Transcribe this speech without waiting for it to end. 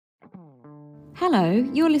Hello,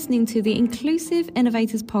 you're listening to the Inclusive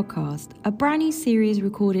Innovators Podcast, a brand new series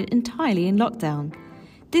recorded entirely in lockdown.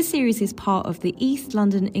 This series is part of the East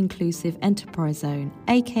London Inclusive Enterprise Zone,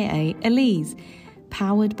 aka ELISE,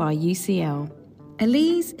 powered by UCL.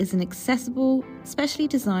 ELISE is an accessible, specially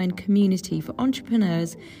designed community for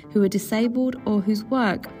entrepreneurs who are disabled or whose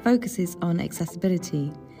work focuses on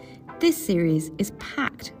accessibility. This series is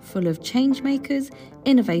packed full of change makers,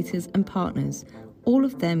 innovators and partners, all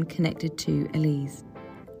of them connected to ELISE.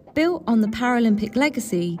 Built on the Paralympic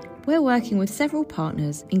legacy, we're working with several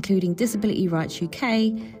partners, including Disability Rights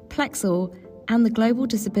UK, Plexor, and the Global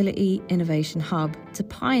Disability Innovation Hub, to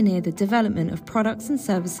pioneer the development of products and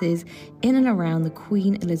services in and around the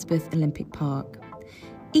Queen Elizabeth Olympic Park.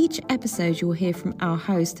 Each episode you'll hear from our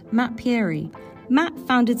host, Matt Pieri. Matt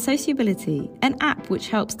founded Sociability, an app which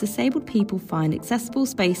helps disabled people find accessible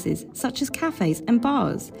spaces such as cafes and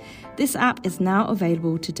bars. This app is now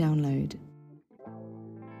available to download.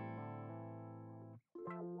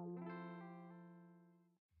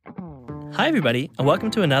 Hi everybody, and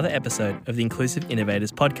welcome to another episode of the Inclusive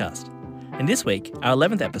Innovators Podcast. And this week, our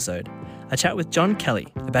 11th episode, I chat with John Kelly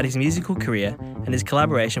about his musical career and his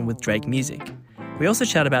collaboration with Drake Music. We also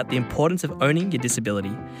chat about the importance of owning your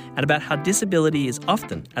disability and about how disability is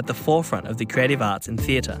often at the forefront of the creative arts and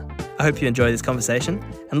theatre. I hope you enjoy this conversation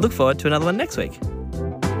and look forward to another one next week.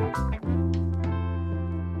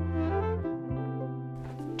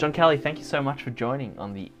 John Kelly, thank you so much for joining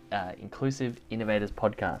on the Inclusive Innovators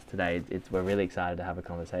Podcast today. We're really excited to have a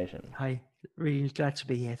conversation. Hi, really glad to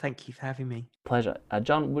be here. Thank you for having me. Pleasure.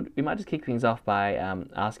 John, we might just kick things off by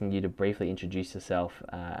asking you to briefly introduce yourself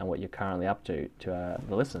and what you're currently up to the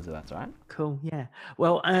listeners, if that's all right. Cool, yeah.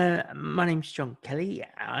 Well, my name's John Kelly.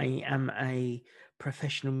 I am a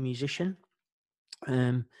professional musician.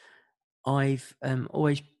 I've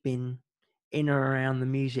always been in or around the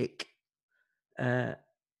music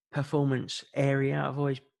performance area. I've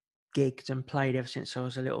always gigged and played ever since I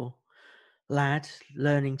was a little lad,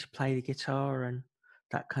 learning to play the guitar and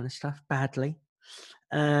that kind of stuff badly.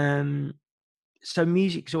 So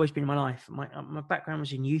music's always been in my life. My background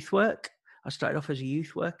was in youth work. I started off as a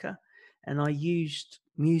youth worker, and I used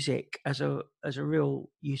music as a real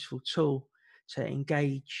useful tool to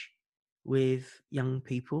engage with young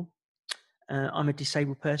people. I'm a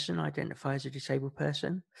disabled person. I identify as a disabled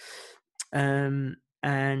person.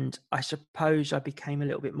 And I suppose I became a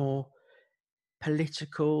little bit more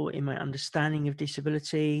political in my understanding of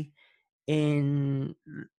disability in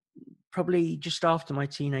probably just after my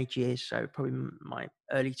teenage years, so probably my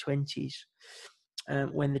early 20s,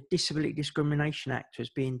 when the Disability Discrimination Act was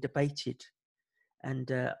being debated.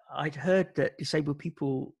 And I'd heard that disabled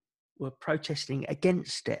people were protesting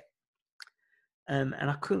against it, and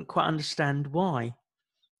I couldn't quite understand why.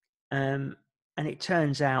 And it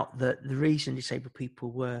turns out that the reason disabled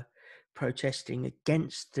people were protesting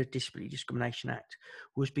against the Disability Discrimination Act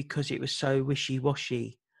was because it was so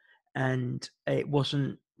wishy-washy and it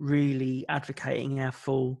wasn't really advocating our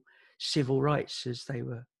full civil rights as they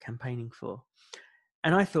were campaigning for.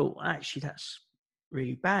 And I thought, actually, that's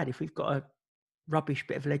really bad. If we've got a rubbish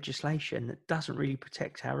bit of legislation that doesn't really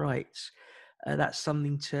protect our rights, that's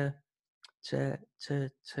something to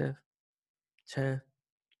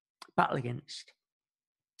battle against.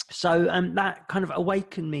 So that kind of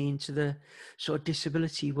awakened me into the sort of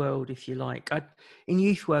disability world, if you like. In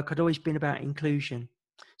youth work, I'd always been about inclusion.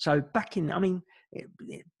 So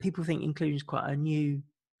people think inclusion is quite a new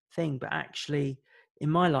thing, but actually in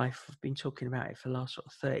my life, I've been talking about it for the last sort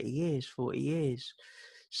of 30 years, 40 years.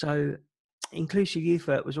 So inclusive youth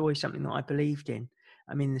work was always something that I believed in.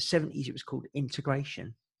 I mean, in the 70s, it was called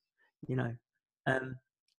integration,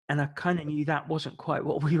 and I kind of knew that wasn't quite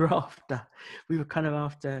what we were after. We were kind of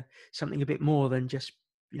after something a bit more than just,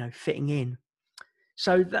 fitting in.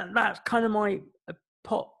 So that's kind of my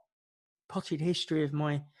potted history of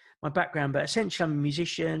my background. But essentially, I'm a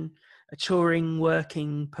musician, a touring,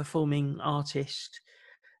 working, performing artist.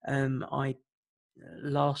 Last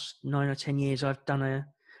 9 or 10 years, I've done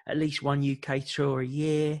at least one UK tour a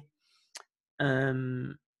year.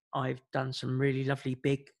 I've done some really lovely,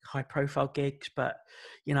 big, high-profile gigs, but,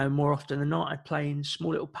 more often than not, I play in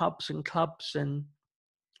small little pubs and clubs and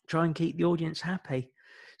try and keep the audience happy.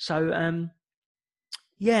 So,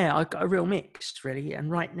 I've got a real mix, really.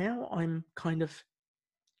 And right now, I'm kind of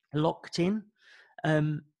locked in,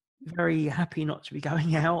 very happy not to be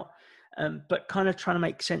going out, but kind of trying to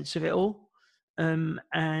make sense of it all,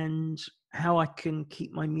 and how I can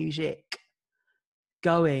keep my music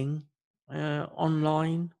going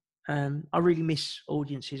online. I really miss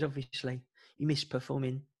audiences, obviously. You miss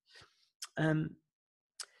performing. And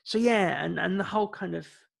the whole kind of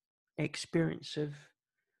experience of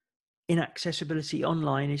inaccessibility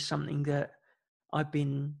online is something that I've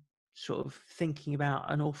been sort of thinking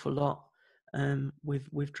about an awful lot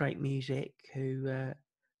with Drake Music, who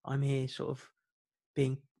I'm here sort of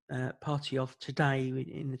being party of today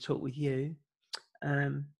in the talk with you,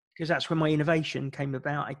 because that's when my innovation came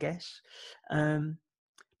about, I guess.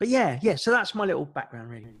 But yeah, so that's my little background,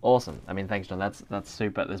 really. Awesome. I mean, thanks, John. That's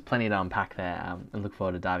super. There's plenty to unpack there, and look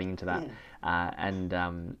forward to diving into that.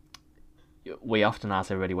 We often ask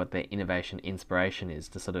everybody what their innovation inspiration is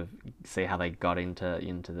to sort of see how they got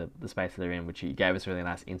into the space that they're in, which you gave us a really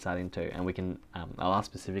nice insight into. And we can I'll ask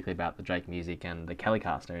specifically about the Drake Music and the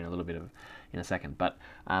Kellycaster in a second. But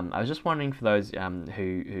I was just wondering, for those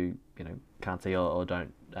who can't see or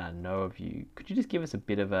don't know of you, could you just give us a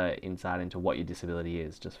bit of a insight into what your disability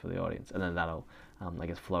is, just for the audience, and then that'll I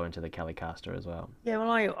guess flow into the Kellycaster as well. Yeah, well,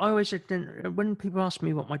 I always, when people ask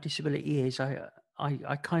me what my disability is, I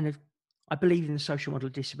believe in the social model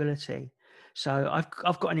of disability. So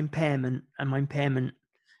I've got an impairment, and my impairment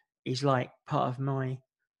is like part of my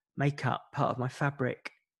makeup, part of my fabric.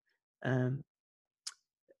 But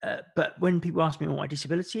when people ask me what my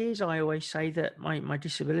disability is, I always say that my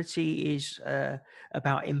disability is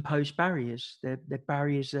about imposed barriers. They're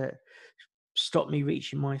barriers that stop me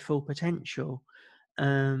reaching my full potential.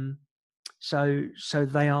 So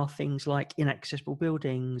they are things like inaccessible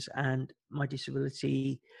buildings, and my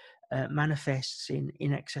disability manifests in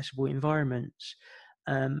inaccessible environments.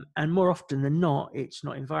 And more often than not, it's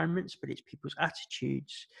not environments, but it's people's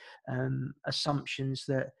attitudes, assumptions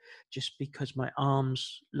that just because my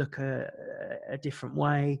arms look a different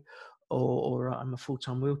way, or I'm a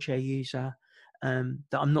full-time wheelchair user, that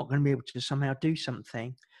I'm not going to be able to somehow do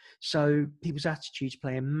something. So people's attitudes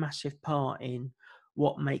play a massive part in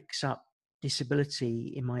what makes up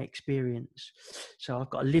disability in my experience. So I've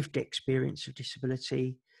got a lived experience of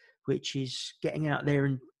disability, which is getting out there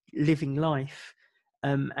and living life,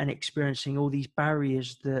 and experiencing all these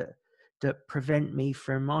barriers that prevent me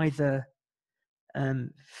from either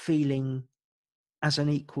feeling as an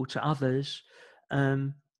equal to others,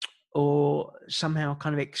 or somehow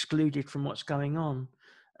kind of excluded from what's going on.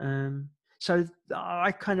 So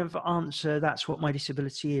I kind of answer that's what my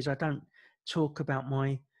disability is. I don't talk about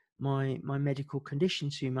my medical condition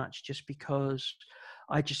too much, just because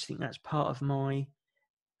I just think that's part of my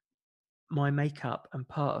makeup and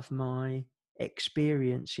part of my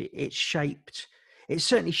experience. It's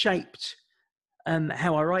certainly shaped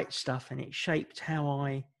how I write stuff, and it's shaped how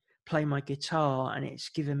I play my guitar, and it's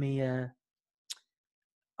given me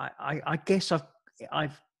I guess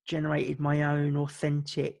I've generated my own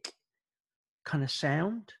authentic kind of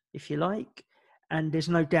sound, if you like. And there's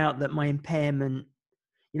no doubt that my impairment,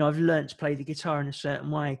 I've learned to play the guitar in a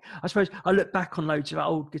certain way. I suppose I look back on loads of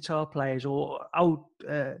old guitar players or old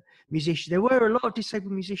musicians. There were a lot of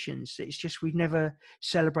disabled musicians. It's just we'd never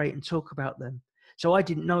celebrate and talk about them. So I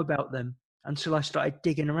didn't know about them until I started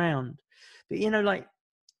digging around. But, I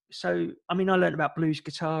learned about blues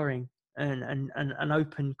guitaring and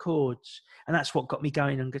open chords. And that's what got me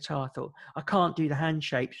going on guitar. I thought, I can't do the hand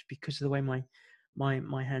shapes because of the way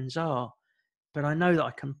my hands are. But I know that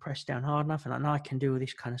I can press down hard enough, and I know I can do all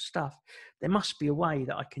this kind of stuff. There must be a way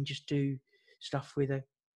that I can just do stuff and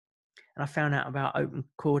I found out about open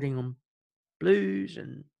chording on blues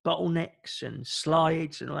and bottlenecks and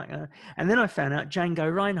slides and like that. And then I found out Django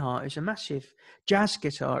Reinhardt is a massive jazz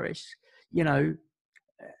guitarist,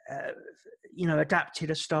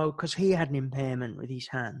 adapted a style because he had an impairment with his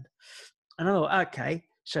hand. And I thought, okay,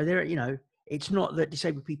 so there, it's not that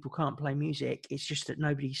disabled people can't play music. It's just that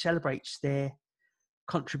nobody celebrates their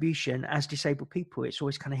contribution as disabled people. It's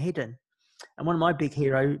always kind of hidden. And one of my big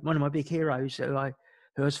heroes who I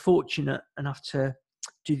was fortunate enough to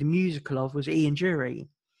do the musical of was Ian Dury.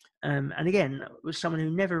 And again, was someone who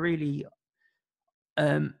never really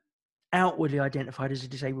outwardly identified as a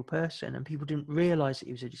disabled person, and people didn't realize that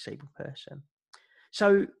he was a disabled person.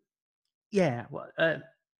 So,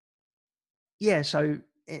 so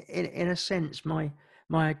in a sense, my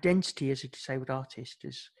identity as a disabled artist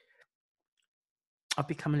is, I've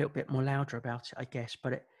become a little bit more louder about it, I guess,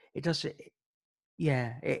 but it's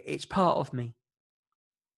part of me,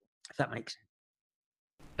 if that makes sense.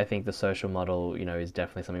 I think the social model, is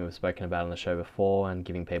definitely something we've spoken about on the show before, and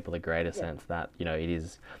giving people a greater sense that,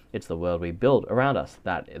 it's the world we build around us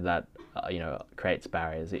that creates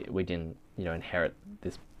barriers. We didn't, inherit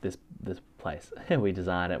this place. We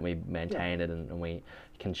design it, we maintain it, and we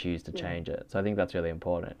can choose to change it. So I think that's really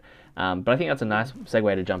important. But I think that's a nice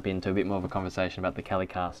segue to jump into a bit more of a conversation about the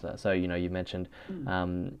Telecaster. So, you know, you mentioned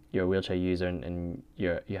you're a wheelchair user and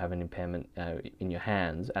you have an impairment in your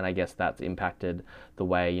hands, and I guess that's impacted the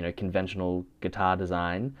way, you know, conventional guitar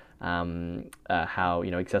design, how,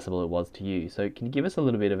 you know, accessible it was to you. So can you give us a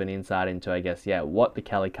little bit of an insight into, I guess, what the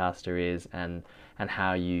Telecaster is and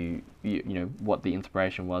how you know, what the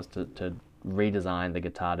inspiration was to redesign the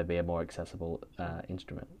guitar to be a more accessible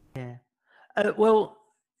instrument? Yeah. Well,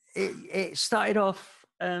 it started off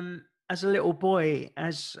as a little boy,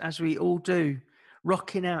 as we all do,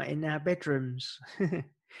 rocking out in our bedrooms.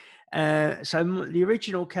 So the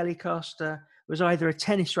original Telecaster was either a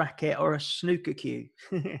tennis racket or a snooker cue.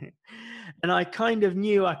 And I kind of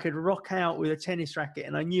knew I could rock out with a tennis racket,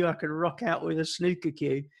 and I knew I could rock out with a snooker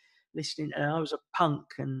cue, listening. And I was a punk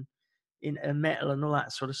and in metal and all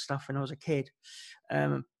that sort of stuff when I was a kid.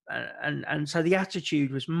 And so the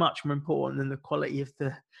attitude was much more important than the quality of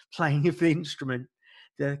the playing of the instrument.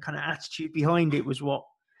 The kind of attitude behind it was what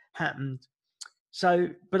happened. So,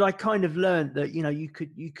 but I kind of learned that, you know, you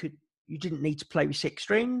didn't need to play with 6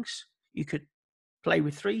 strings. You could play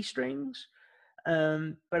with 3 strings.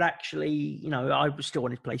 But actually, you know, I still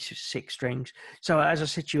wanted to play with 6 strings. So as I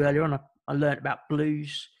said to you earlier on, I learned about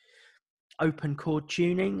blues, open chord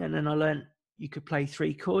tuning, and then I learned you could play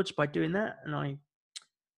 3 chords by doing that. And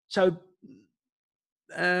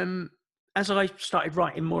as I started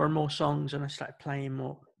writing more and more songs and I started playing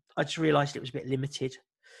more, I just realized it was a bit limited.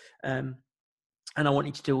 And I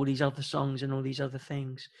wanted to do all these other songs and all these other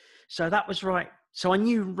things. So that was right. So I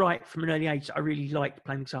knew right from an early age that I really liked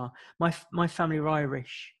playing guitar. My family are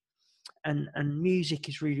Irish, and music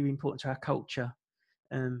is really important to our culture.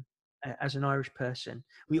 As an Irish person,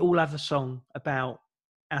 we all have a song about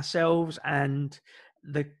ourselves and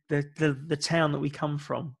the town that we come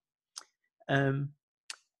from. And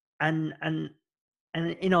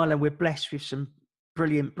in Ireland, we're blessed with some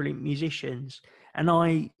brilliant musicians. And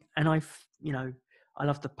I, you know, I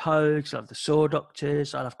love the Pogues, I love the Saw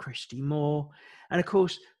Doctors, I love Christy Moore. And of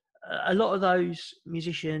course, a lot of those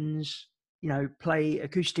musicians, you know, play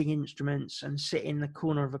acoustic instruments and sit in the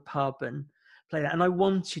corner of a pub and play that. And I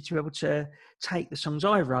wanted to be able to take the songs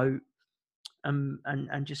I wrote and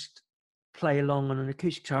just play along on an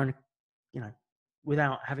acoustic guitar, and, you know,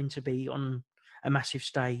 without having to be on a massive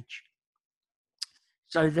stage.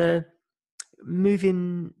 So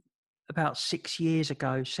moving about 7 years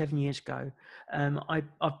ago,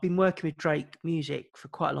 I've been working with Drake Music for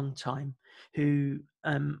quite a long time, who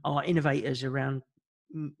are innovators around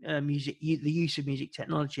music, the use of music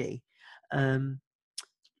technology.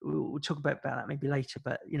 We'll talk about that maybe later,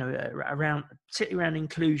 but, you know, particularly around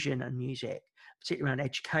inclusion and music, particularly around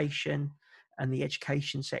education and the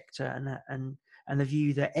education sector, and the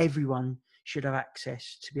view that everyone should have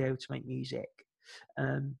access to be able to make music.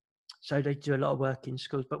 So they do a lot of work in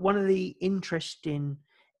schools. But one of the interesting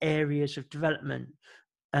areas of development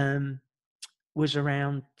was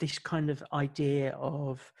around this kind of idea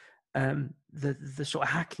of the sort of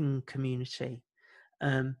hacking community,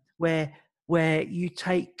 where you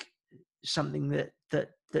take something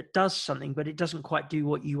that does something, but it doesn't quite do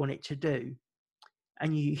what you want it to do,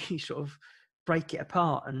 and you sort of break it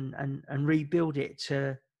apart and rebuild it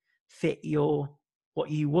to fit what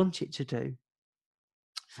you want it to do.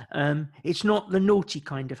 It's not the naughty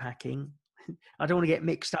kind of hacking. I don't want to get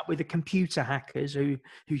mixed up with the computer hackers who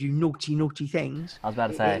do naughty things. I was about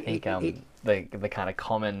to say, I think the kind of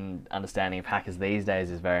common understanding of hackers these days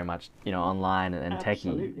is very much, you know, online and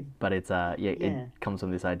techie, but it's it comes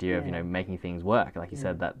from this idea of, you know, making things work, like you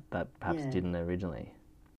said, that perhaps didn't originally.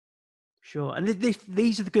 Sure, and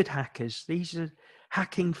these are the good hackers. These are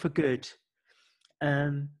hacking for good,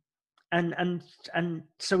 and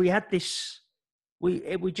so we had this.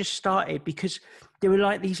 We just started because there were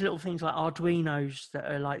like these little things like Arduinos that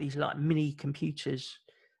are like these like mini computers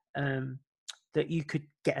that you could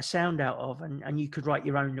get a sound out of, and you could write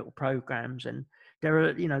your own little programs. And there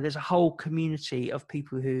are, you know, there's a whole community of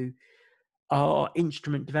people who are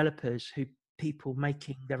instrument developers, people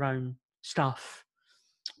making their own stuff,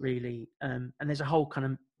 really. And there's a whole kind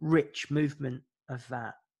of rich movement of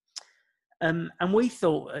that. And we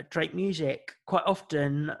thought at Drake Music, quite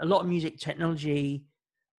often, a lot of music technology,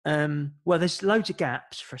 well, there's loads of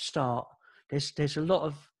gaps for a start. There's a lot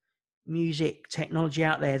of music technology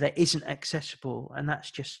out there that isn't accessible, and that's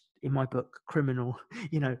just, in my book, criminal.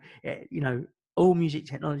 You know, all music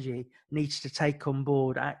technology needs to take on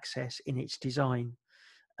board access in its design.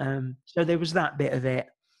 So there was that bit of it.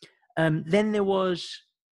 Then there was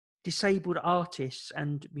disabled artists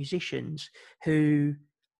and musicians who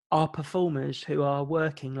are performers who are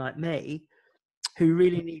working like me, who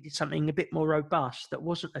really needed something a bit more robust, that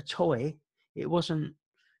wasn't a toy. It wasn't.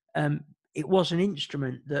 It was an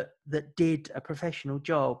instrument that did a professional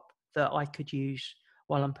job that I could use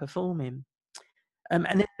while I'm performing. And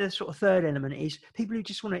then the sort of third element is people who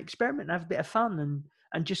just want to experiment and have a bit of fun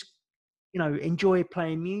and just, enjoy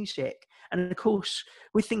playing music. And of course,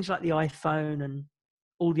 with things like the iPhone and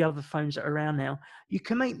all the other phones that are around now, you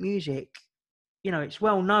can make music. It's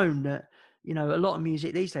well known that, a lot of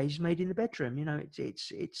music these days is made in the bedroom.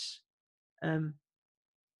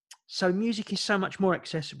 So music is so much more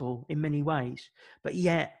accessible in many ways, but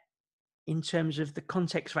yet in terms of the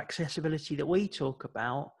context of accessibility that we talk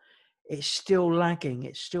about, it's still lagging.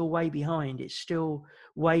 It's still way behind. It's still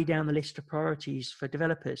way down the list of priorities for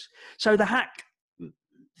developers. So the hack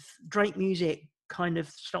Drake Music kind of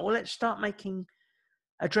let's start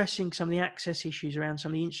addressing some of the access issues around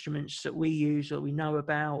some of the instruments that we use or we know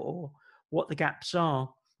about, or what the gaps are.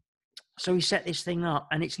 So we set this thing up,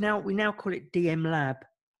 and we now call it DM Lab.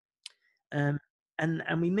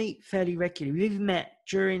 And we meet fairly regularly. We've even met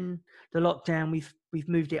during the lockdown. We've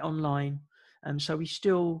moved it online, so we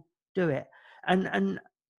still do it. And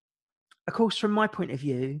of course, from my point of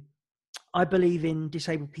view, I believe in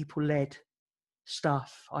disabled people led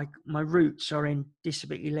stuff. My roots are in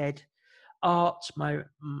disability led art.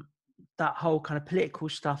 That whole kind of political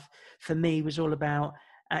stuff for me was all about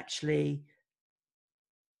actually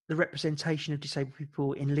the representation of disabled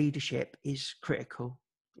people in leadership is critical.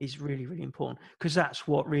 Is really, really important, because that's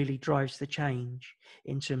what really drives the change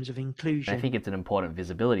in terms of inclusion. I think it's an important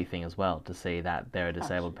visibility thing as well, to see that there are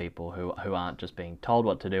disabled people who aren't just being told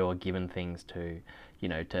what to do or given things to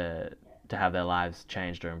have their lives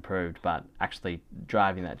changed or improved, but actually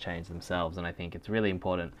driving that change themselves. And I think it's really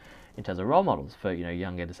important in terms of role models for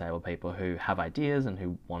younger disabled people who have ideas and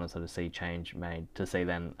who want to sort of see change made, to see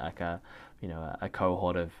then like a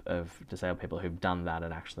cohort of disabled people who've done that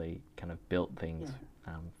and actually kind of built things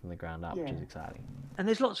from the ground up, which is exciting. And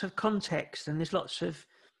there's lots of context and there's lots of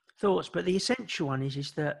thoughts, but the essential one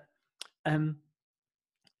is that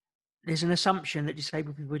there's an assumption that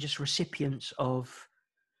disabled people are just recipients of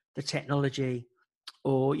the technology,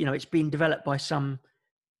 or it's been developed by some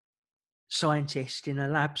scientist in a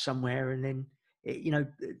lab somewhere, and then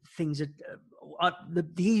things are the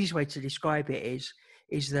easiest way to describe it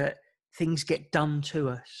is that things get done to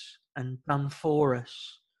us and done for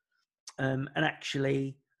us. And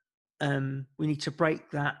actually, we need to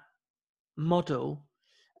break that model.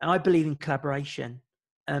 And I believe in collaboration.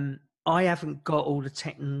 I haven't got all the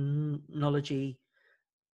technology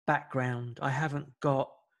background. I haven't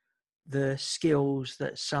got the skills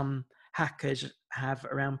that some hackers have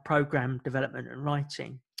around program development and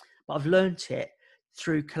writing, but I've learned it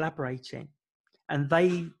through collaborating. And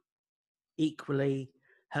they equally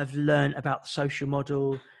have learned about the social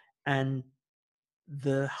model and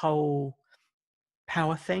the whole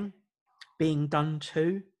power thing being done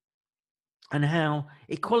too, and how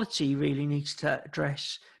equality really needs to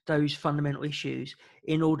address those fundamental issues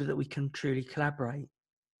in order that we can truly collaborate.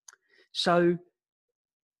 So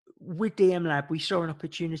with DM Lab, we saw an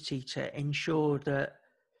opportunity to ensure that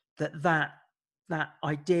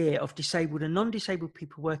idea of disabled and non-disabled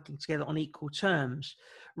people working together on equal terms,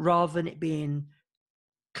 rather than it being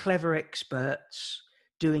clever experts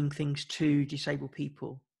doing things to disabled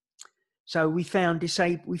people. So we found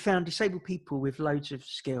disabled people with loads of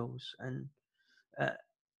skills and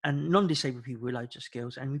non-disabled people with loads of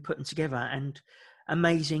skills, and we put them together, and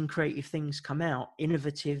amazing creative things come out,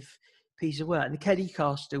 innovative piece of work. And the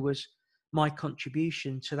Telecaster was my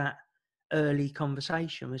contribution to that early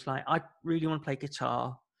conversation. Was like, I really want to play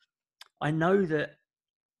guitar. I know that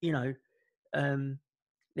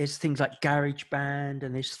there's things like GarageBand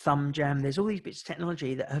and there's Thumb Jam. There's all these bits of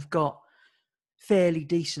technology that have got fairly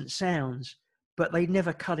decent sounds, but they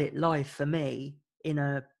never cut it live for me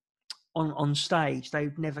on stage.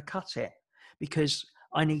 They'd never cut it because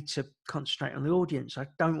I need to concentrate on the audience. I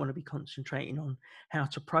don't want to be concentrating on how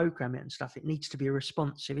to program it and stuff. It needs to be a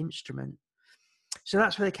responsive instrument. So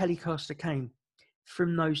that's where the Telecaster came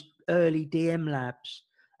from, those early DM labs.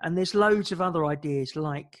 And there's loads of other ideas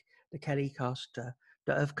like the Telecaster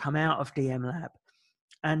that have come out of DM Lab.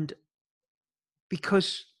 And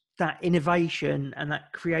because that innovation and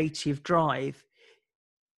that creative drive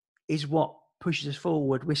is what pushes us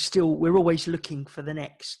forward, we're always looking for the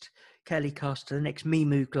next Telecaster, the next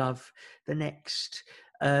Mimu glove, the next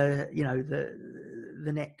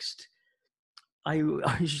the next, I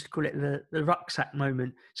used to call it the rucksack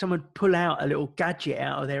moment. Someone pull out a little gadget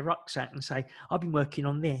out of their rucksack and say, I've been working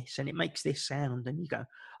on this and it makes this sound, and you go,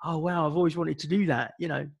 oh wow, I've always wanted to do that,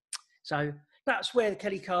 So that's where the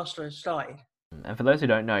Telecaster started. And for those who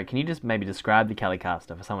don't know, can you just maybe describe the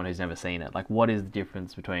Telecaster for someone who's never seen it? Like, what is the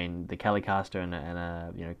difference between the Telecaster and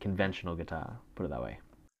a conventional guitar? Put it that way.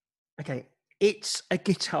 Okay, it's a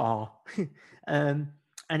guitar, and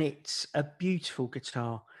it's a beautiful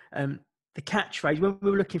guitar. The catchphrase, when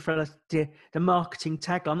we were looking for the marketing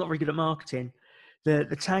tagline, I'm not very good at marketing. The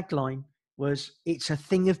tagline was, "It's a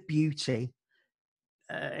thing of beauty,"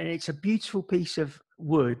 and it's a beautiful piece of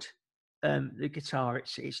wood. The guitar,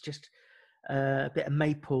 it's just a bit of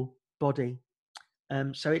maple body.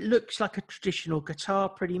 So it looks like a traditional guitar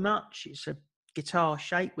pretty much. It's a guitar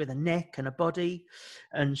shape with a neck and a body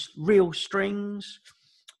and real strings.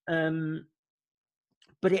 But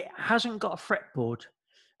it hasn't got a fretboard.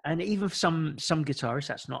 And even for some guitarists,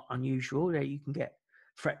 that's not unusual. You can get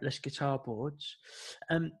fretless guitar boards.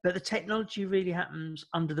 But the technology really happens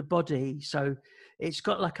under the body. So it's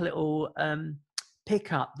got like a little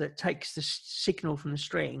pickup that takes the signal from the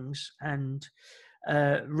strings and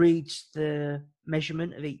reads the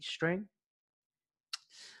measurement of each string.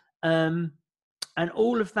 And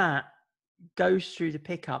all of that goes through the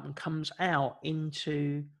pickup and comes out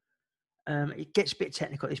into, it gets a bit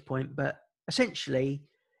technical at this point, but essentially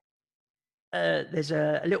there's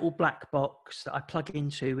a little black box that I plug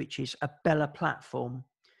into, which is a Bella platform,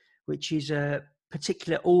 which is a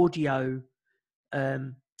particular audio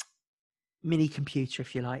mini computer,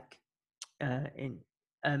 if you like. So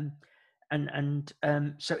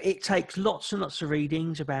it takes lots and lots of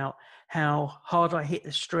readings about how hard I hit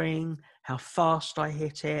the string, how fast I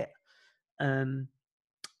hit it, all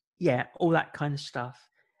that kind of stuff,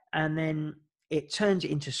 and then it turns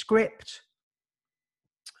it into script.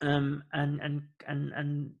 And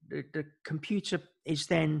the computer is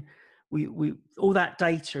then we all that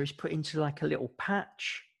data is put into like a little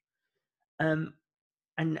patch. And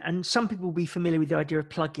some people will be familiar with the idea of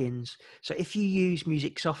plugins. So if you use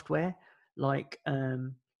music software like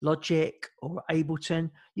Logic or Ableton,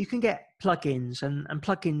 you can get plugins, and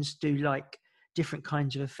plugins do like different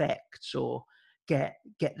kinds of effects or get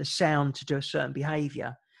the sound to do a certain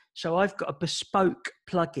behavior. So I've got a bespoke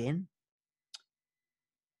plugin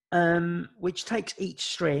which takes each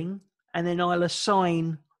string, and then I'll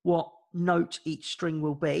assign what note each string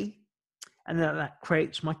will be, and then that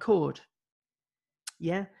creates my chord.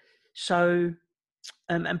 Yeah. So,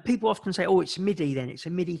 and people often say, "Oh, it's MIDI." Then it's a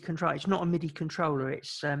MIDI controller. It's not a MIDI controller.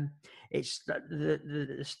 It's the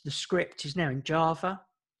script is now in Java,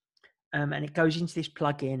 and it goes into this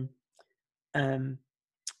plugin. And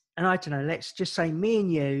I don't know. Let's just say me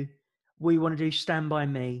and you, we want to do "Stand by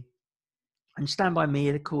Me," and "Stand by Me"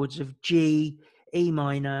 are the chords of G, E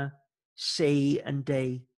minor, C, and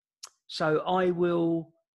D. So I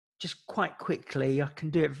will just quite quickly. I can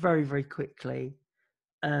do it very, very quickly.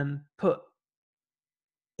 Put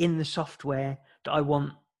in the software that I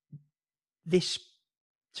want this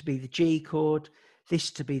to be the G chord,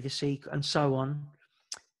 this to be the C, and so on.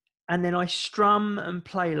 And then I strum and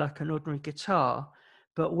play like an ordinary guitar,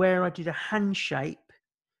 but where I do the hand shape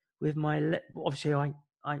with my, obviously I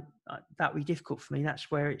that would be difficult for me.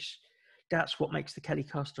 That's what makes the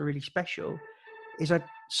Telecaster really special.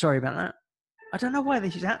 Sorry about that. I don't know why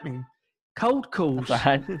this is happening. Cold calls. That's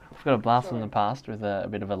all right. We've got a blast from the past with a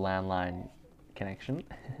bit of a landline connection.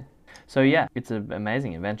 So yeah, it's an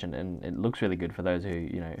amazing invention, and it looks really good for those who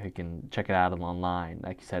can check it out online.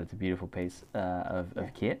 Like you said, it's a beautiful piece of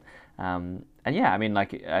kit. And yeah, I mean,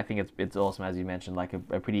 like, I think it's awesome, as you mentioned, like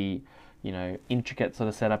a pretty intricate sort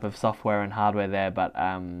of setup of software and hardware there. But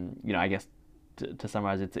I guess to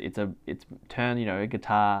summarize, it's turned a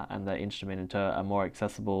guitar and the instrument into a more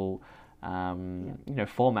accessible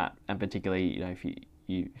format, and particularly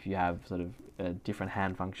if you have sort of a different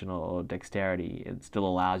hand function or dexterity, it still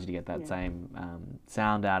allows you to get that same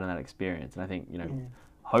sound out and that experience. And I think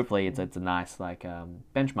hopefully it's a nice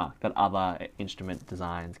benchmark that other instrument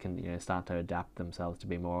designs can start to adapt themselves to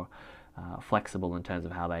be more flexible in terms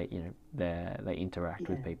of how they they interact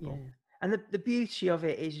with people. Yeah. And the beauty of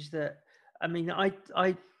it is that, I mean, I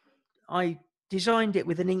designed it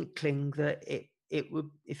with an inkling that it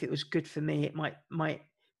would, if it was good for me, it might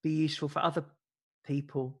be useful for other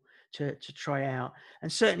people to try out.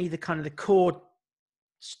 And certainly the kind of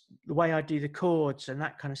the way I do the chords and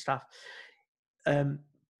that kind of stuff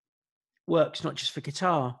works not just for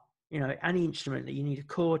guitar. Any instrument that you need a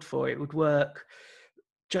chord for, it would work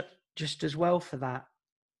just as well for that.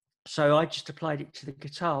 So I just applied it to the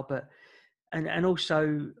guitar, but and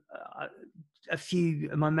also a few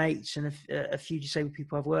of my mates and a few disabled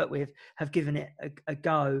people I've worked with have given it a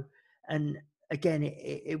go, and again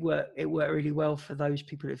it worked really well for those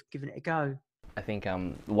people who've given it a go. I think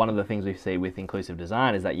one of the things we see with inclusive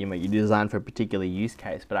design is that you design for a particular use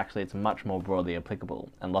case, but actually it's much more broadly applicable,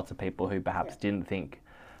 and lots of people who perhaps didn't think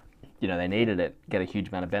they needed it get a huge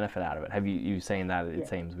amount of benefit out of it. Have you seen that, it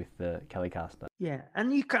seems, with the Telecaster? Yeah,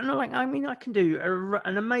 and you can I can do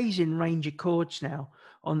an amazing range of chords now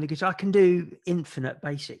on the guitar. I can do infinite,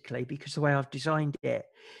 basically, because the way I've designed it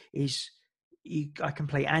is I can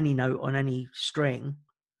play any note on any string,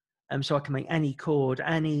 so I can make any chord,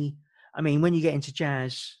 when you get into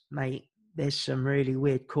jazz, mate, there's some really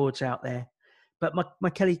weird chords out there, but my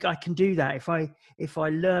Kelly, I can do that. If I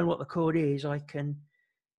learn what the chord is, I can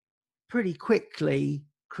pretty quickly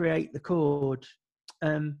create the chord.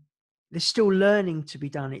 There's still learning to be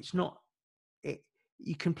done.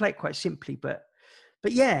 You can play it quite simply, but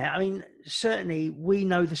yeah, certainly we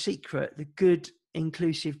know the secret. The good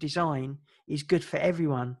inclusive design is good for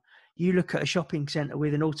everyone. You look at a shopping centre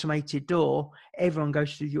with an automated door, everyone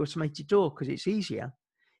goes through the automated door because it's easier.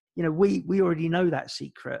 We already know that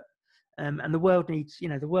secret, and the world needs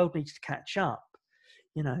to catch up.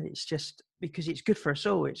 It's just because it's good for us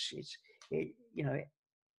all.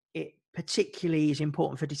 It particularly is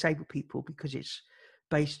important for disabled people because it's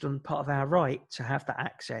based on part of our right to have that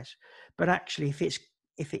access. But actually, if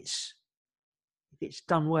it's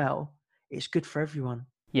done well, it's good for everyone.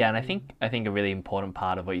 Yeah, and I think a really important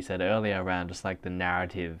part of what you said earlier around just like the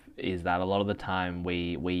narrative is that a lot of the time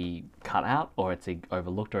we cut out, or it's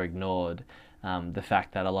overlooked or ignored, the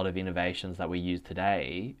fact that a lot of innovations that we use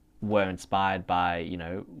today were inspired by,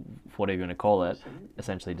 whatever you want to call it,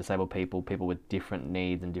 essentially disabled people with different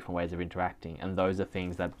needs and different ways of interacting. And those are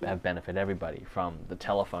things that have benefited everybody, from the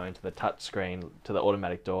telephone to the touch screen to the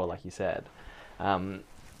automatic door, like you said. I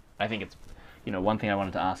think it's, one thing I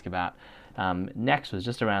wanted to ask about next was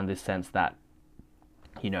just around this sense that,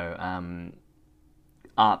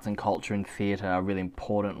 arts and culture and theatre are really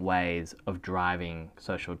important ways of driving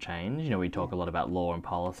social change. We talk a lot about law and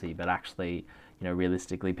policy, but actually,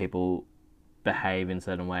 realistically, people behave in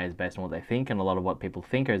certain ways based on what they think, and a lot of what people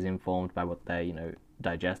think is informed by what they,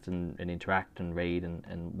 digest and interact and read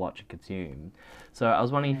and watch and consume. So I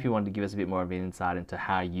was wondering if you wanted to give us a bit more of an insight into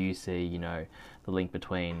how you see, the link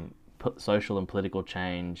between social and political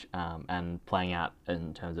change and playing out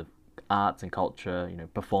in terms of arts and culture,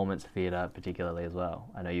 performance theatre particularly as well.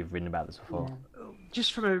 I know you've written about this before. Yeah.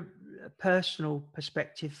 Just from a personal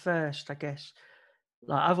perspective first, I guess,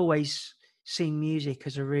 like I've always seen music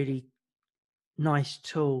as a really nice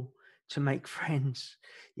tool to make friends,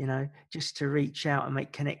 just to reach out and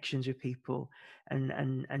make connections with people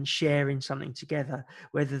and sharing something together,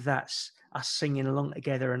 whether that's us singing along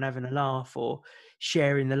together and having a laugh, or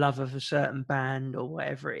sharing the love of a certain band, or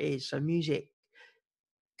whatever it is. So music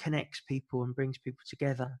connects people and brings people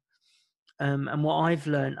together. And what I've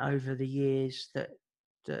learned over the years that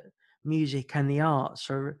music and the arts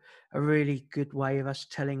are a really good way of us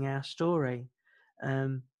telling our story.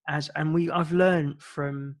 I've learned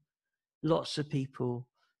from lots of people,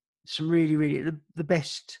 some really the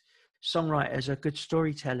best songwriters are good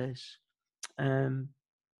storytellers. And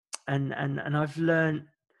I've learned,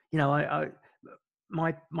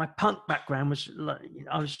 my punk background was like,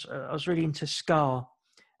 I was really into ska,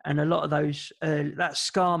 and a lot of those that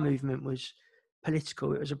ska movement was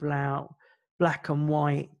political. It was about black and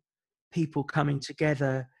white people coming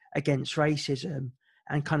together against racism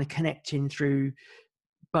and kind of connecting through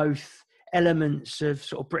both elements of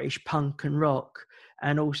sort of British punk and rock,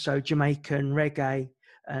 and also Jamaican reggae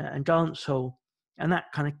and dancehall, and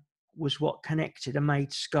that kind of was what connected and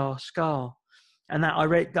made ska. And that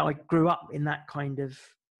I grew up in that kind of,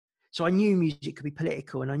 so I knew music could be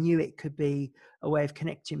political, and I knew it could be a way of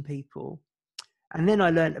connecting people. And then I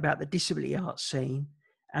learned about the disability arts scene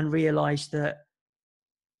and realised that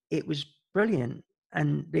it was brilliant.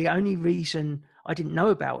 And the only reason I didn't know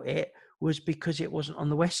about it was because it wasn't on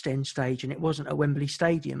the West End stage, and it wasn't at Wembley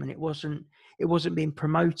Stadium, and it wasn't being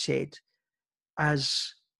promoted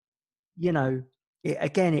as,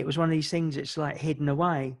 it was one of these things that's like hidden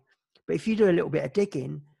away. But if you do a little bit of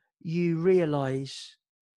digging, you realise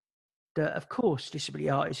that, of course, disability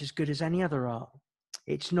art is as good as any other art.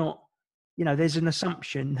 It's not, there's an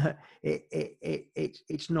assumption that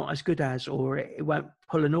it's not as good as, or it won't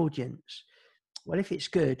pull an audience. Well, if it's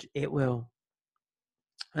good, it will.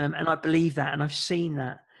 And I believe that, and I've seen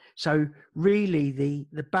that. So really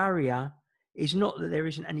the barrier is not that there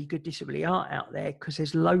isn't any good disability art out there, because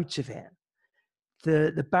there's loads of it.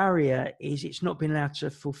 The barrier is it's not been allowed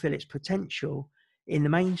to fulfill its potential in the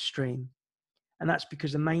mainstream. And that's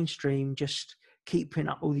because the mainstream just keep putting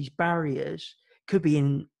up all these barriers. Could be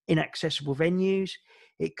in inaccessible venues.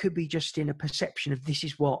 It could be just in a perception of this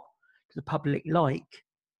is what the public like.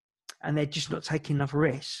 and they're just not taking enough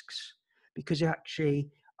risks, because actually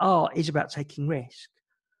art is about taking risk.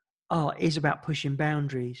 Art is about pushing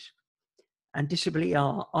boundaries, and disability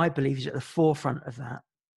art, I believe, is at the forefront of that.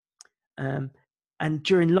 And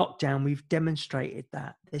during lockdown, we've demonstrated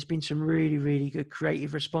that. There's been some really, really good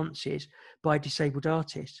creative responses by disabled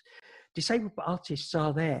artists. Disabled artists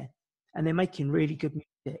are there, and they're making really good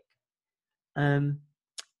music.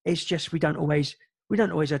 It's just we don't always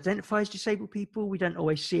identify as disabled people. We don't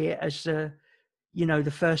always see it as the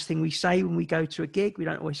first thing we say when we go to a gig. We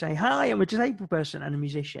don't always say, "Hi, I'm a disabled person and a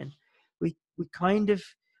musician." We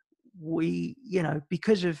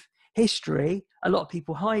because of history, a lot of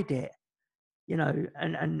people hide it,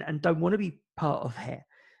 and don't want to be part of it.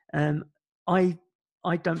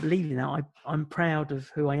 I don't believe in that. I'm proud of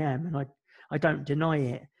who I am, and I don't deny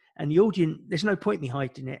it. And the audience, there's no point me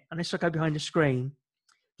hiding it unless I go behind a screen.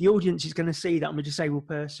 The audience is going to see that I'm a disabled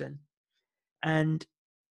person, and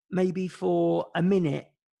maybe for a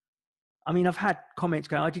minute. I mean, I've had comments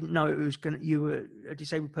going, "I didn't know you were a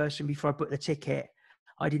disabled person before I booked the ticket.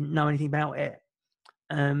 I didn't know anything about it."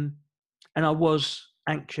 And I was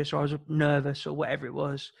anxious, or I was nervous, or whatever it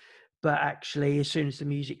was. But actually, as soon as the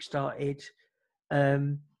music started,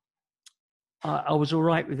 I was all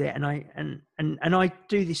right with it. And I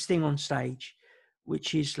do this thing on stage,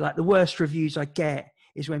 which is like the worst reviews I get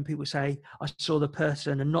is when people say, "I saw the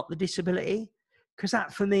person and not the disability," because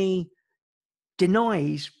that for me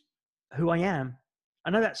denies who I am. I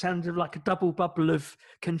know that sounds like a double bubble of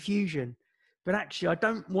confusion, but actually I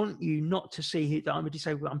don't want you not to see that I'm a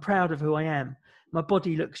disabled. I'm proud of who I am. My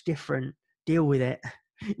body looks different. Deal with it,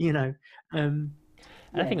 And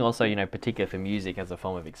I think also, particularly for music as a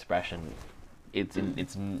form of expression, it's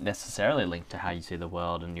necessarily linked to how you see the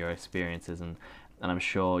world and your experiences, and I'm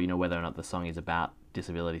sure, whether or not the song is about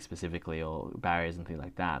disability specifically or barriers and things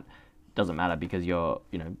like that, doesn't matter, because your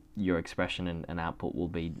expression and output will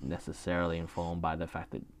be necessarily informed by the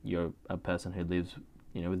fact that you're a person who lives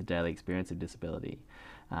with a daily experience of disability.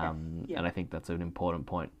 And I think that's an important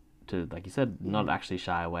point to, like you said, not actually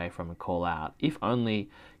shy away from a call out, if only,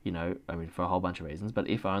 for a whole bunch of reasons, but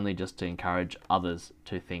if only just to encourage others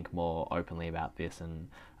to think more openly about this. And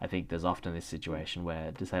I think there's often this situation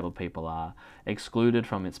where disabled people are excluded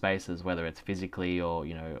from its spaces, whether it's physically or,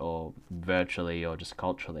 or virtually or just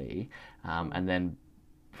culturally, and then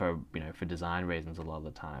for design reasons a lot of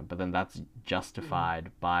the time, but then that's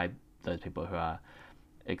justified by those people who are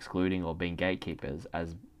excluding or being gatekeepers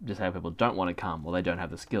as disabled people don't want to come, or they don't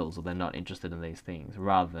have the skills, or they're not interested in these things,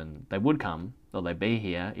 rather than they would come or they'd be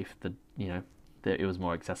here if it was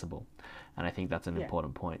more accessible. And I think that's an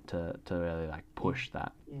important point to really push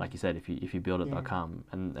that. Like you said, if you build it, they'll come,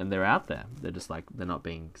 and they're out there. They're just they're not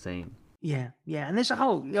being seen. Yeah, and there's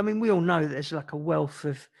we all know that there's a wealth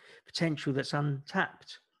of potential that's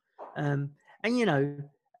untapped. And I'm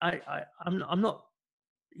not,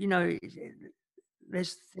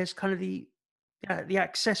 there's kind of the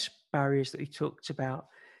access barriers that we talked about.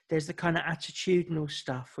 There's the kind of attitudinal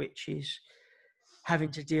stuff, which is having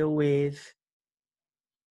to deal with,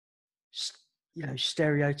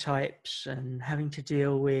 stereotypes, and having to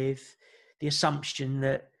deal with the assumption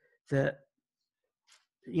that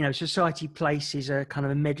society places a kind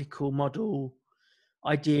of a medical model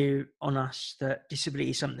idea on us that disability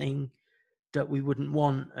is something that we wouldn't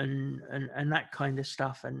want, and that kind of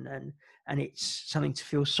stuff, and it's something to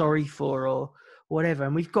feel sorry for or whatever.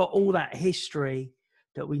 And we've got all that history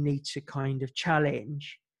that we need to kind of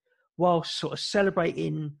challenge, whilst sort of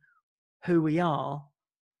celebrating who we are.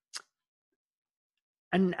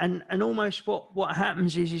 And almost what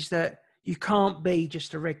happens is that you can't be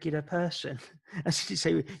just a regular person. As you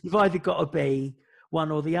say, you've either got to be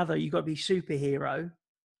one or the other. You've got to be superhero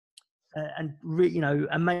and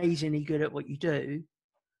amazingly good at what you do,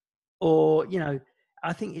 or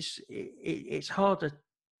I think it's harder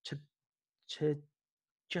to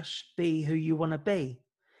just be who you want to be.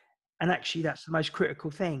 And actually, that's the most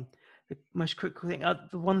critical thing. The most critical thing.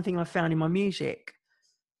 The one thing I found in my music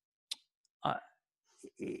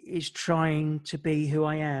is trying to be who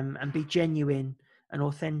I am and be genuine and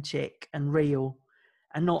authentic and real,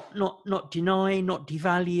 and not deny, not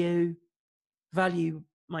devalue, value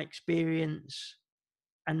my experience,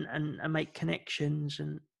 and make connections,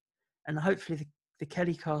 and hopefully the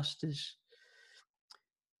Kellycast is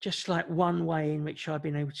just one way in which I've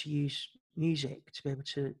been able to use music to be able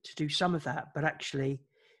to do some of that. But actually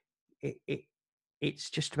it's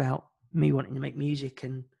just about me wanting to make music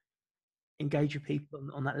and engage with people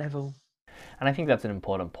on that level. And I think that's an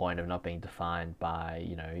important point of not being defined by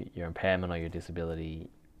your impairment or your disability.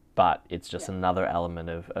 but it's just another element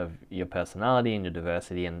of your personality and your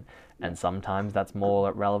diversity, and sometimes that's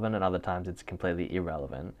more relevant and other times it's completely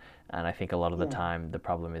irrelevant. And I think a lot of the time the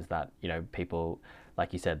problem is that, you know, people,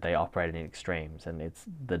 like you said, they operate in extremes, and it's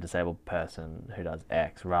the disabled person who does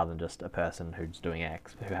X rather than just a person who's doing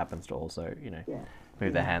X who happens to also, you know,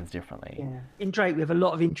 move their hands differently. Yeah. In Drake, we have a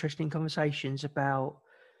lot of interesting conversations about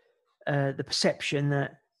the perception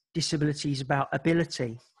that disability is about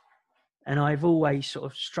ability. And I've always sort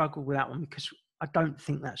of struggled with that one, because I don't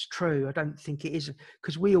think that's true. I don't think it is,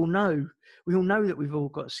 because we all know that we've all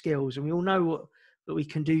got skills, and we all know that we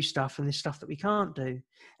can do stuff, and there's stuff that we can't do.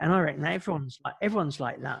 And I reckon that everyone's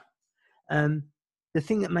like that. The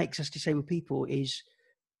thing that makes us disabled people is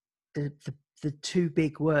the two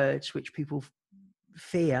big words which people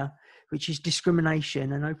fear, which is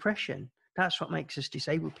discrimination and oppression. That's what makes us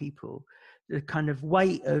disabled people. The kind of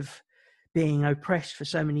weight of being oppressed for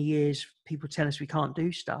so many years, people tell us we can't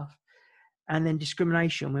do stuff, and then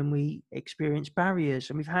discrimination when we experience barriers.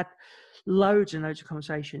 And we've had loads and loads of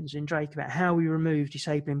conversations in Drake about how we remove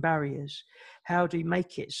disabling barriers. How do we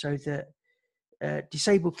make it so that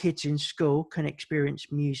disabled kids in school can experience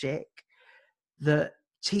music, that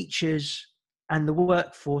teachers and the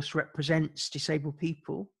workforce represents disabled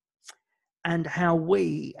people, and how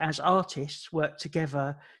we as artists work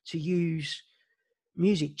together to use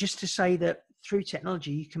music, just to say that through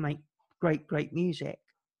technology you can make great music.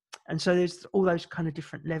 And so there's all those kind of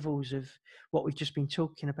different levels of what we've just been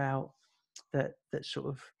talking about that sort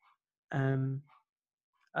of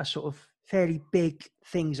are sort of fairly big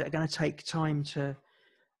things that are going to take time to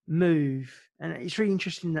move. And it's really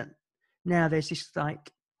interesting that now there's this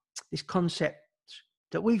concept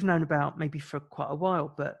that we've known about maybe for quite a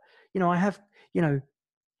while, but I have, the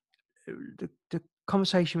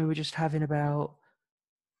conversation we were just having about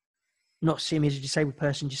not seeing me as a disabled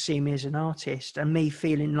person, just seeing me as an artist, and me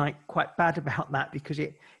feeling like quite bad about that because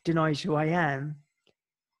it denies who I am.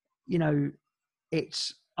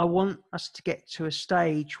 I want us to get to a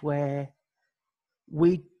stage where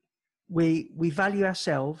we value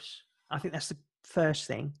ourselves. I think that's the first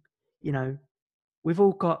thing. We've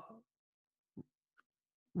all got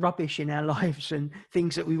rubbish in our lives and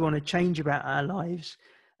things that we want to change about our lives.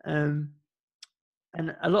 And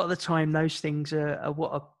a lot of the time those things are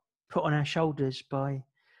what are put on our shoulders by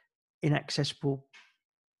inaccessible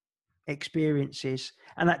experiences,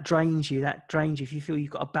 and that drains you if you feel you've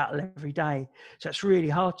got a battle every day. So it's really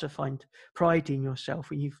hard to find pride in yourself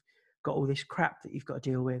when you've got all this crap that you've got to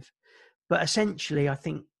deal with. But essentially I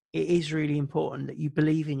think it is really important that you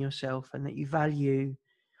believe in yourself and that you value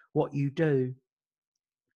what you do,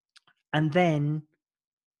 and then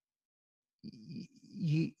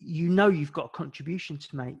you've got a contribution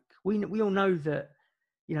to make. We all know that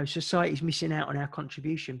society's missing out on our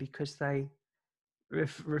contribution because they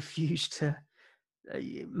refuse to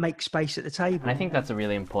make space at the table. And I think that's a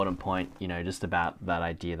really important point, just about that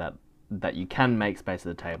idea that you can make space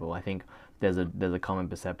at the table. I think there's a common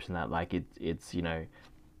perception that it's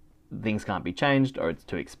things can't be changed, or it's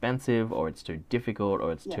too expensive, or it's too difficult,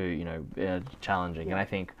 or it's too challenging. And I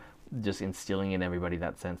think just instilling in everybody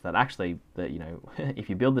that sense that actually that if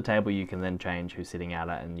you build the table, you can then change who's sitting at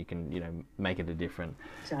it, and you can make it a different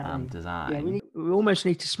design. Yeah, we almost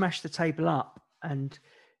need to smash the table up. And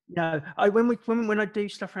when I do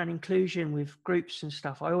stuff around inclusion with groups and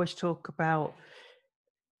stuff, I always talk about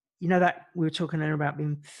that we were talking there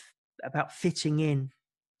about fitting in,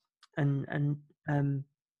 and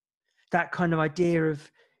that kind of idea of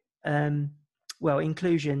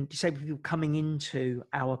inclusion, disabled people coming into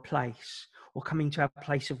our place, or coming to our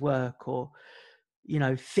place of work, or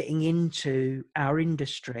fitting into our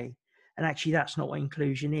industry. And actually that's not what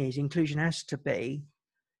inclusion is. Inclusion has to be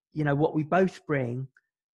what we both bring,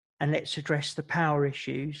 and let's address the power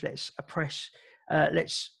issues, let's address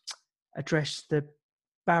the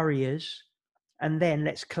barriers, and then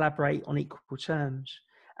let's collaborate on equal terms.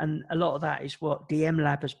 And a lot of that is what DM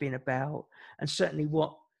Lab has been about, and certainly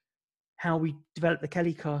how we developed the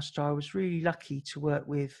Kellycast. I was really lucky to work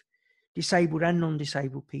with disabled and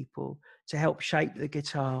non-disabled people to help shape the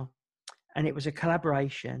guitar, and it was a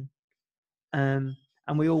collaboration.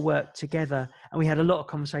 And we all worked together, and we had a lot of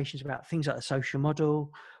conversations about things like the social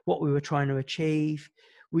model, what we were trying to achieve.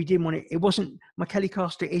 We didn't want it wasn't, my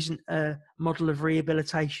Kellycaster isn't a model of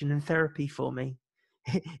rehabilitation and therapy for me.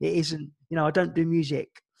 It isn't, I don't do music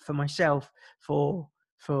for myself for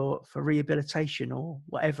rehabilitation or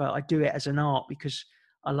whatever. I do it as an art because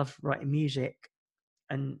I love writing music,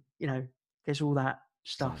 and there's all that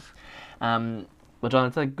stuff. Well, John,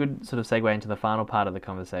 it's a good sort of segue into the final part of the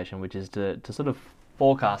conversation, which is to sort of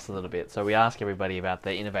forecast a little bit. So we ask everybody about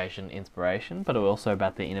their innovation inspiration, but also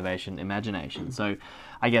about their innovation imagination. So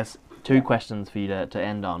I guess two questions for you to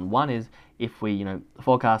end on. One is, if we,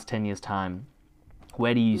 forecast 10 years time,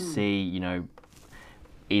 where do you see,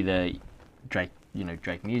 either Drake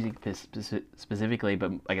Music specifically,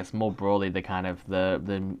 but I guess more broadly the kind of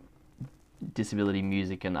the disability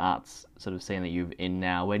music and arts sort of scene that you're in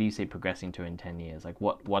now, where do you see it progressing to in 10 years? Like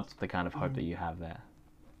what's the kind of hope that you have there?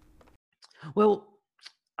 Well,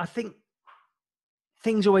 I think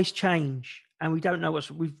things always change, and we don't know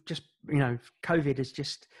we've just, COVID has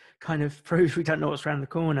just kind of proved we don't know what's around the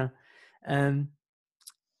corner. So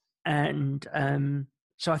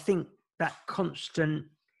I think that constant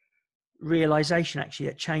realization actually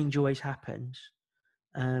that change always happens.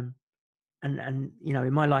 And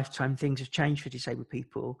in my lifetime, things have changed for disabled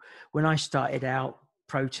people. When I started out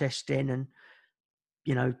protesting and,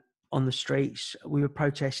 on the streets, we were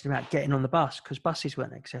protesting about getting on the bus because buses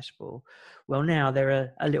weren't accessible. Well, now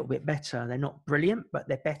they're a little bit better. They're not brilliant, but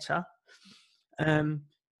they're better.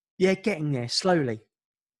 Getting there slowly.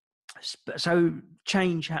 So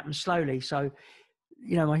change happens slowly. So,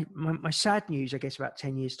 my sad news, I guess, about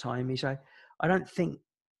 10 years' time is I don't think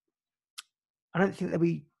there'll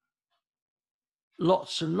be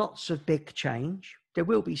lots and lots of big change. There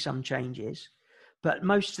will be some changes, but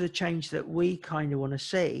most of the change that we kind of want to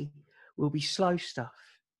see will be slow stuff.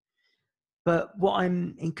 But what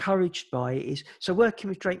I'm encouraged by is, so working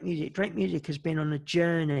with Drake Music has been on a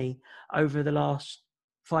journey over the last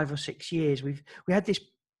 5 or 6 years. We had this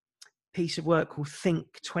piece of work called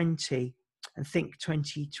Think 20 and Think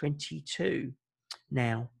 2022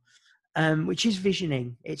 now, which is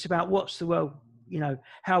visioning. It's about what's the world,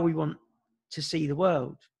 how we want to see the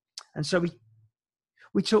world. And so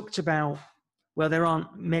we talked about, well, there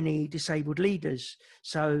aren't many disabled leaders.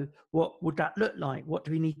 So what would that look like? What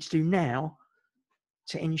do we need to do now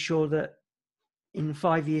to ensure that in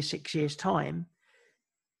 5 years, 6 years' time,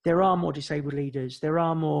 there are more disabled leaders, there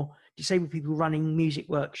are more disabled people running music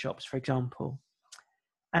workshops, for example.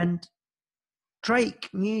 And Drake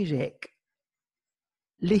Music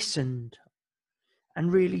listened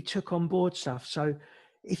and really took on board stuff. So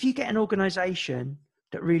if you get an organization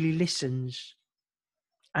that really listens,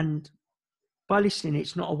 and by listening,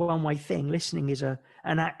 it's not a one-way thing. Listening is an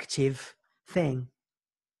active thing.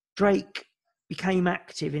 Drake became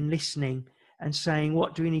active in listening and saying,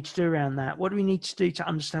 what do we need to do around that? What do we need to do to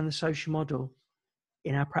understand the social model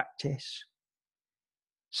in our practice?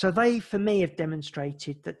 So they, for me, have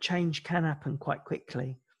demonstrated that change can happen quite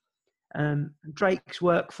quickly. Drake's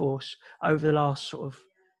workforce over the last sort of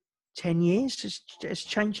 10 years has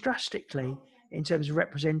changed drastically in terms of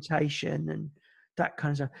representation and that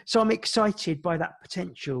kind of stuff. So I'm excited by that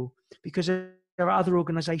potential, because there are other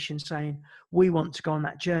organisations saying we want to go on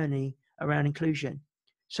that journey around inclusion.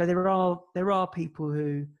 So there are people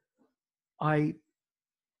who I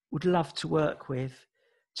would love to work with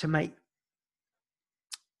to make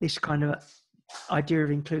this kind of idea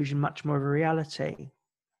of inclusion much more of a reality.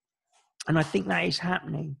 And I think that is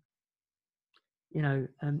happening.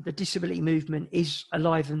 The disability movement is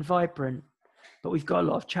alive and vibrant, but we've got a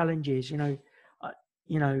lot of challenges.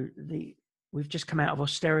 We've just come out of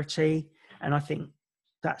austerity, and I think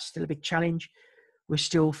that's still a big challenge. We're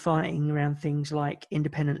still fighting around things like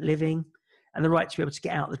independent living and the right to be able to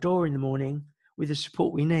get out the door in the morning with the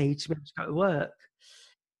support we need to be able to go to work.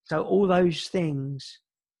 So all those things,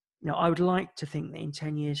 I would like to think that in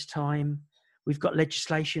 10 years' time, we've got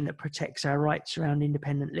legislation that protects our rights around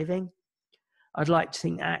independent living. I'd like to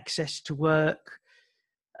think access to work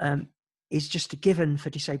is just a given for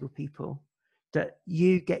disabled people, that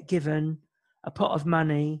you get given a pot of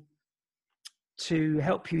money to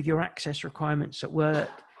help you with your access requirements at work,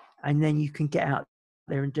 and then you can get out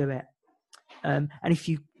there and do it. And if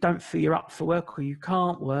you don't feel you're up for work or you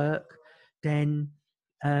can't work, then,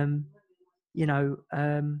 that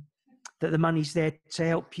the money's there to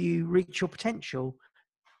help you reach your potential,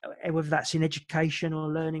 whether that's in education or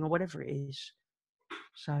learning or whatever it is.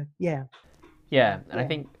 So, yeah. Yeah, and I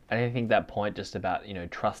think that point just about,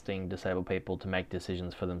 trusting disabled people to make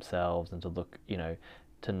decisions for themselves and to look,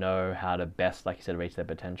 to know how to best, like you said, reach their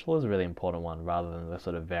potential is a really important one, rather than the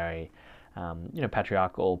sort of very,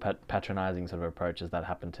 patriarchal, patronizing sort of approaches that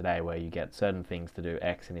happen today, where you get certain things to do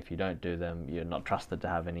X, and if you don't do them, you're not trusted to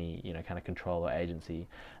have any, kind of control or agency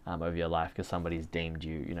over your life because somebody's deemed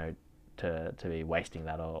you, to be wasting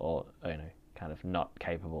that or kind of not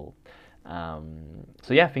capable.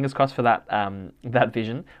 So yeah, fingers crossed for that that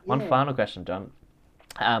vision. One final question, John.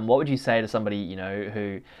 What would you say to somebody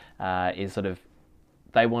who is sort of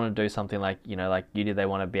they want to do something like, you know, like you did, they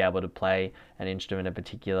want to be able to play an instrument at a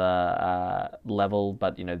particular level,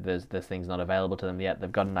 but, you know, there's things not available to them yet.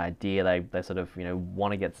 They've got an idea, they sort of, you know,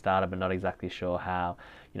 want to get started, but not exactly sure how.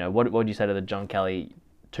 You know, what would you say to the John Kelly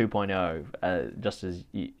 2.0, just as,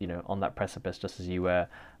 you know, on that precipice, just as you were,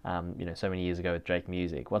 you know, so many years ago with Drake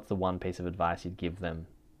Music? What's the one piece of advice you'd give them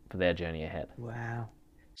for their journey ahead? Wow.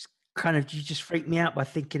 Kind of, you just freaked me out by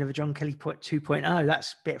thinking of a John Kelly 2.0.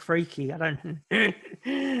 That's a bit freaky. I don't.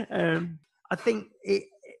 I think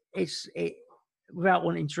it's without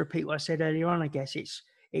wanting to repeat what I said earlier on. I guess it's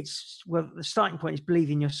well, the starting point is believe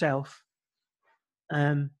in yourself,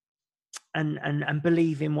 and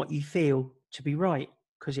believe in what you feel to be right,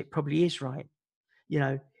 because it probably is right. You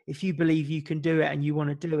know, if you believe you can do it and you want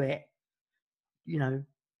to do it, you know,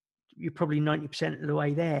 you're probably 90% of the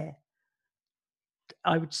way there.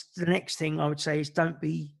 The next thing I would say is don't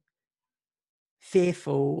be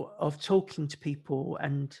fearful of talking to people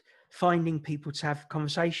and finding people to have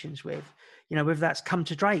conversations with, you know, whether that's come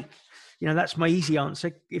to Drake. You know, that's my easy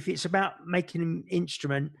answer. If it's about making an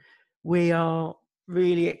instrument, we are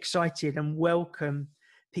really excited and welcome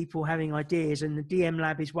people having ideas, and the DM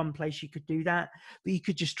Lab is one place you could do that, but you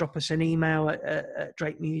could just drop us an email at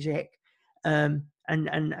Drake Music, and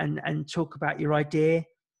talk about your idea.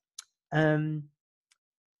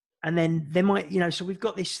 And then there might, you know, so we've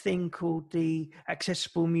got this thing called the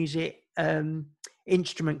Accessible Music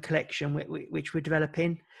Instrument Collection, which we're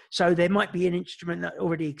developing. So there might be an instrument that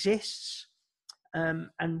already exists,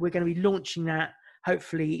 and we're going to be launching that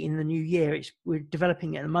hopefully in the new year. We're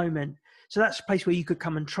developing it at the moment. So that's a place where you could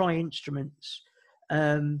come and try instruments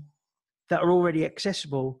that are already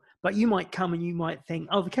accessible. But you might come and you might think,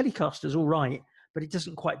 oh, the Telecaster's all right, but it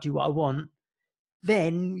doesn't quite do what I want.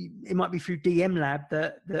 Then it might be through DM Lab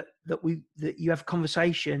that you have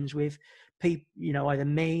conversations with people, you know, either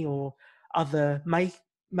me or other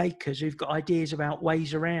makers who've got ideas about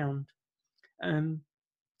ways around.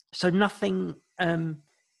 So nothing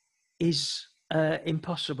is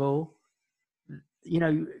impossible. You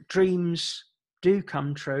know, dreams do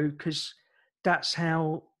come true, because that's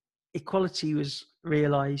how equality was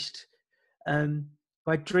realised.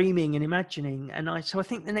 By dreaming and imagining. So I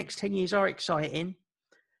think the next 10 years are exciting.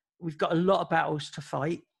 We've got a lot of battles to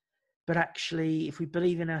fight, but actually, if we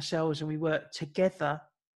believe in ourselves and we work together,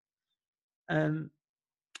 I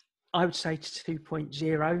would say to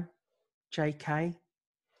 2.0, JK,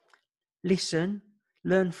 listen,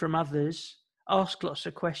 learn from others, ask lots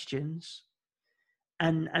of questions,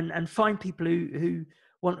 and find people who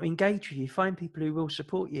want to engage with you, find people who will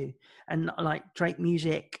support you. And like Drake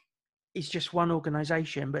Music is just one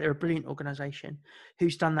organisation, but they're a brilliant organisation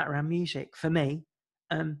who's done that around music for me,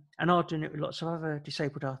 and are doing it with lots of other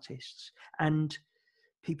disabled artists and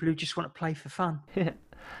people who just want to play for fun. And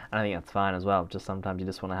I think that's fine as well. Just sometimes you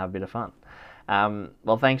just want to have a bit of fun.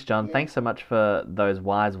 Well, thanks, John. Yeah. Thanks so much for those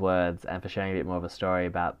wise words and for sharing a bit more of a story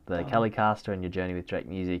about the Kellycaster and your journey with Drake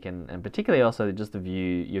Music, and particularly also just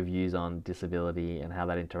your views on disability and how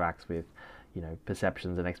that interacts with, you know,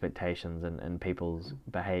 perceptions and expectations and people's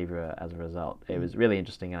behaviour as a result. It was really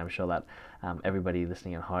interesting, and I'm sure that everybody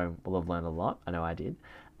listening at home will have learned a lot. I know I did.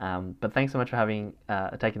 But thanks so much for having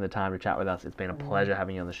taking the time to chat with us. It's been a pleasure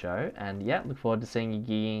having you on the show, and yeah, look forward to seeing you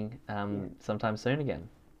gigging sometime soon again.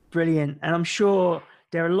 Brilliant. And I'm sure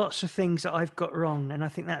there are lots of things that I've got wrong, and I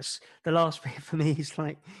think that's the last bit for me. Is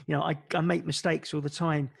like, you know, I make mistakes all the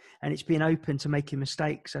time, and it's being open to making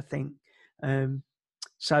mistakes, I think.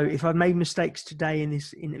 So if I've made mistakes today in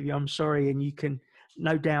this interview, I'm sorry, and you can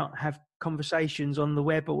no doubt have conversations on the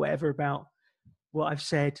web or whatever about what I've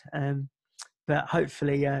said. But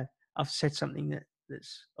hopefully I've said something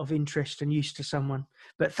that's of interest and use to someone.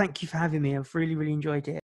 But thank you for having me. I've really, really enjoyed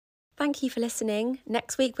it. Thank you for listening.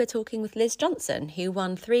 Next week, we're talking with Liz Johnson, who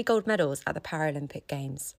won 3 gold medals at the Paralympic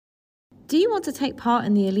Games. Do you want to take part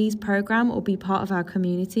in the Elise programme or be part of our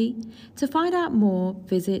community? To find out more,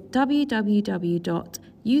 visit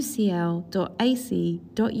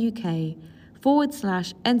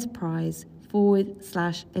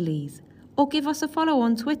www.ucl.ac.uk/enterprise/Elise or give us a follow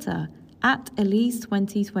on Twitter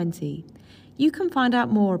 @Elise2020. You can find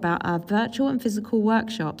out more about our virtual and physical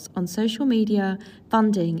workshops on social media,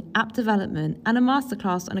 funding, app development, and a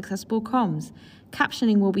masterclass on accessible comms.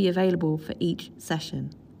 Captioning will be available for each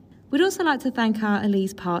session. We'd also like to thank our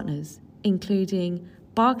Elise partners, including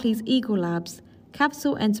Barclays Eagle Labs,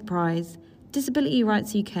 Capital Enterprise, Disability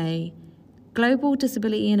Rights UK, Global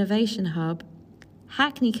Disability Innovation Hub,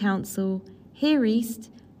 Hackney Council, Here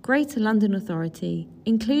East, Greater London Authority,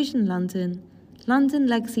 Inclusion London, London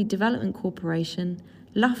Legacy Development Corporation,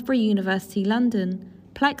 Loughborough University London,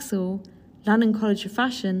 Plexel, London College of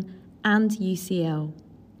Fashion, and UCL.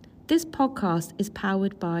 This podcast is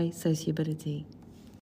powered by Sociability.